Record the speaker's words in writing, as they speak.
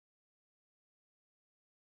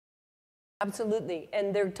Absolutely,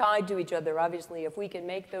 and they're tied to each other, obviously. If we can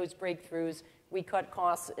make those breakthroughs, we cut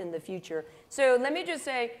costs in the future. So let me just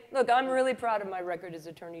say, look, I'm really proud of my record as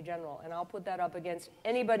Attorney General, and I'll put that up against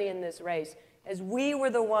anybody in this race, as we were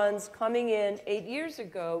the ones coming in 8 years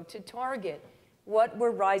ago to target what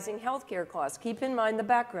were rising healthcare costs. Keep in mind the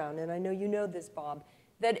background, and I know you know this, Bob,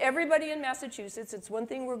 that everybody in Massachusetts, it's one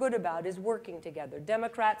thing we're good about, is working together.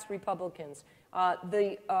 Democrats, Republicans,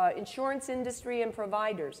 the insurance industry and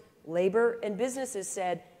providers, labor and businesses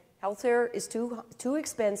said healthcare is too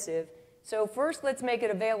expensive. So first, let's make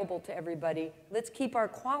it available to everybody. Let's keep our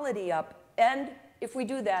quality up. And if we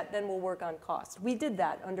do that, then we'll work on cost. We did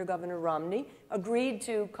that under Governor Romney, agreed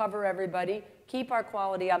to cover everybody, keep our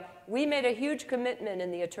quality up. We made a huge commitment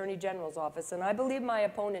in the Attorney General's office, and I believe my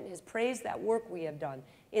opponent has praised that work we have done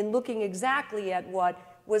in looking exactly at what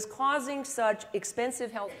was causing such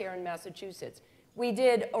expensive health care in Massachusetts. We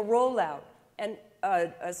did a rollout and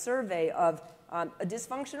a survey of a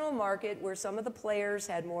dysfunctional market where some of the players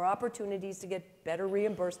had more opportunities to get better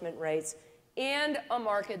reimbursement rates, and a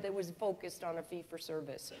market that was focused on a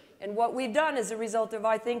fee-for-service. And what we've done as a result of,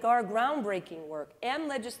 I think, our groundbreaking work and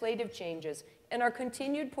legislative changes and our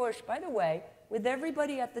continued push, by the way, with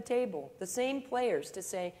everybody at the table, the same players, to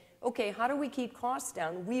say, okay, how do we keep costs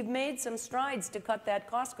down? We've made some strides to cut that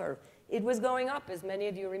cost curve. It was going up, as many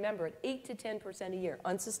of you remember, at 8 to 10% a year,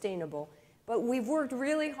 unsustainable. But we've worked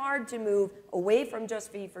really hard to move away from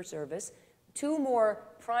just fee-for-service to more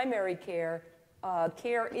primary care,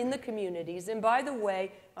 care in the communities. And by the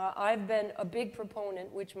way, I've been a big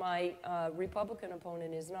proponent, which my Republican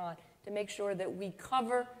opponent is not, to make sure that we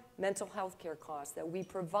cover mental health care costs, that we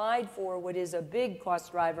provide for what is a big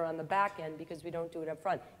cost driver on the back end because we don't do it up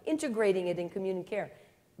front, integrating it in community care.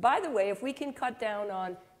 By the way, if we can cut down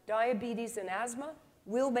on diabetes and asthma,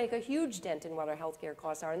 we'll make a huge dent in what our health care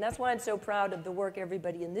costs are. And that's why I'm so proud of the work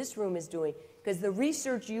everybody in this room is doing, because the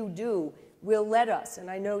research you do will let us, and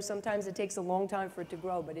I know sometimes it takes a long time for it to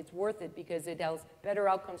grow, but it's worth it because it has better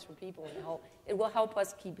outcomes for people, and it will help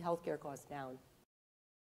us keep health care costs down.